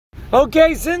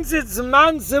Okay, since it's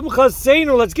Man Simcha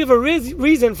Seinu, let's give a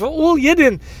reason for all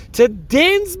Yidden to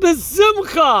dance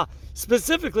b'simcha,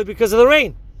 specifically because of the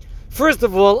rain. First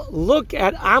of all, look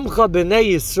at Amcha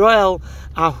B'nai Yisrael,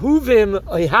 Ahuvim,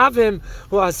 Ohavim,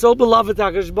 who are so beloved to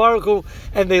HaKadosh Baruch Hu,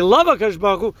 and they love HaKadosh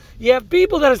Baruch Hu. You have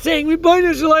people that are saying,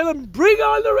 Ribono Shel Olam, bring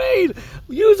on the rain,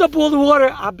 use up all the water.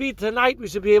 Abi, tonight we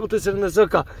should be able to sit in the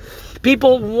Sukkah.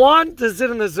 People want to sit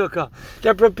in the Sukkah.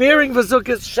 They're preparing for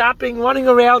Sukkah, shopping, running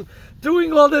around,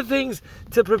 doing all the things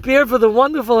to prepare for the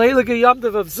wonderful Halakha Yom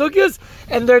Tov of Sukkot,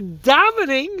 and they're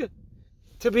davening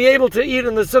to be able to eat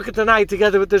in the Sukkah tonight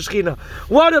together with the Shekhinah.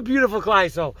 What a beautiful Klal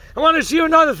Yisrael. I want to share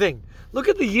another thing. Look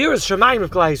at the year of Shemayim of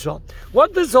Klal Yisrael.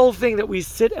 What this whole thing that we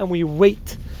sit and we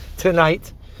wait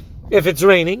tonight, if it's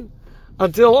raining,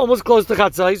 until almost close to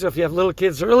Chatzos, or if you have little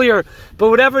kids earlier, but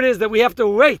whatever it is that we have to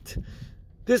wait.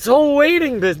 This whole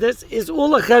waiting business is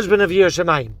all a cheshbon of Yer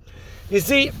Shemayim. You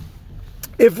see,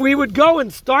 if we would go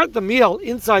and start the meal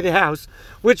inside the house,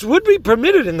 which would be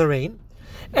permitted in the rain,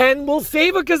 and we'll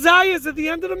save a kazayas at the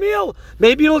end of the meal.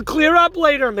 Maybe it'll clear up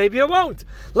later, maybe it won't.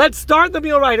 Let's start the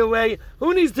meal right away.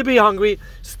 Who needs to be hungry?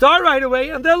 Start right away,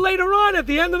 and then later on, at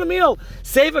the end of the meal,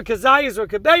 save a kazayas or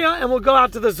kabeya, and we'll go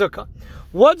out to the sukkah.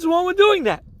 What's wrong with doing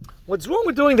that? What's wrong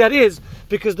with doing that is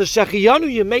because the shechiyanu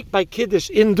you make by Kiddush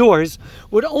indoors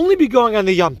would only be going on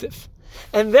the Yom Tif.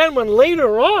 And then when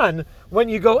later on, when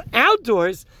you go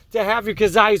outdoors to have your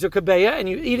kazayis or kabeya and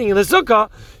you're eating in the sukkah,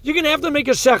 you're going to have to make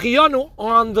a shechiyanu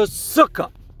on the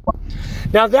sukkah.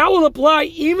 Now that will apply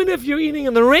even if you're eating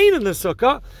in the rain in the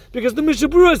sukkah, because the Mishnah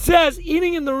Berurah says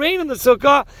eating in the rain in the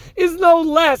sukkah is no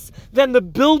less than the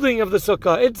building of the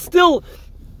sukkah. It's still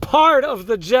part of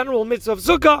the general mitzvah of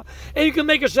sukkah, and you can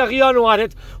make a shechiyanu on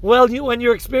it when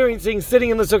you're experiencing sitting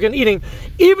in the sukkah and eating,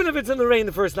 even if it's in the rain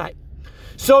the first night.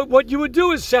 So what you would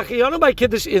do is shechiyanu by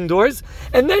Kiddush indoors,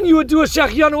 and then you would do a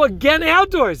shechiyanu again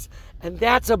outdoors. And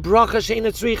that's a bracha she'eina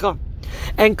tzricha.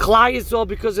 And Klal Yisrael,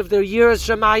 because of their year as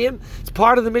Shemayim, it's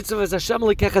part of the mitzvah as Hashem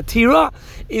Elokecha Tira,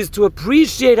 is to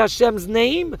appreciate Hashem's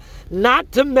name,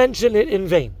 not to mention it in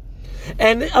vain.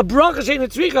 And a bracha she'eina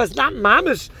tzricha is not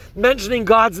mamish mentioning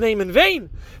God's name in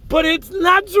vain, but it's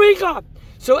not tzricha.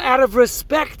 So out of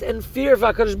respect and fear of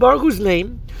HaKadosh Baruch Hu's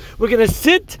name, we're going to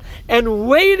sit and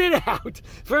wait it out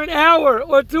for an hour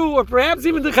or two, or perhaps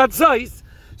even the Chatzos,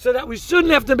 so that we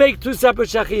shouldn't have to make two separate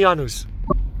shechiyanus.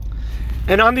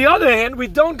 And on the other hand, we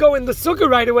don't go in the sukkah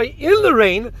right away in the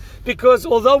rain, because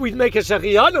although we'd make a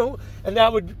shechiyanu, and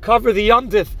that would cover the Yom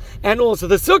Tif and also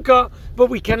the sukkah, but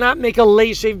we cannot make a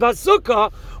leishev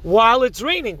basukkah while it's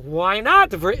raining. Why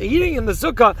not? If we're eating in the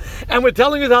sukkah and we're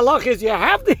telling you the halach is you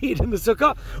have to eat in the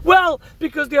sukkah, well,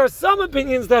 because there are some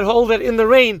opinions that hold that in the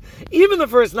rain, even the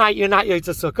first night you're not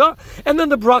yotze sukkah, and then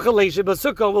the bracha leishev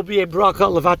basukkah will be a bracha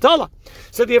levatala.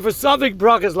 So therefore, savik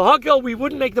bracha is lahakel, we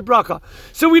wouldn't make the bracha.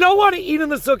 So we don't want to eat in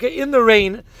the sukkah in the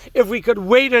rain if we could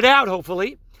wait it out,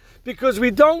 hopefully, because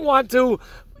we don't want to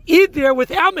eat there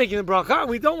without making the bracha, and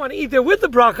we don't want to eat there with the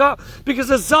bracha because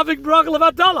of savik bracha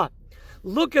levatala.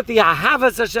 Look at the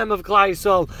ahavas Hashem of Klal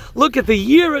Yisrael. Look at the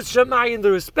year of Shemayim, the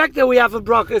respect that we have for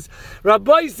brachas.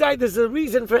 Rabbi said there's a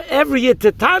reason for every year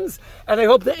to dance, and I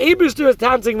hope the Eibishter is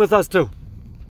dancing with us too.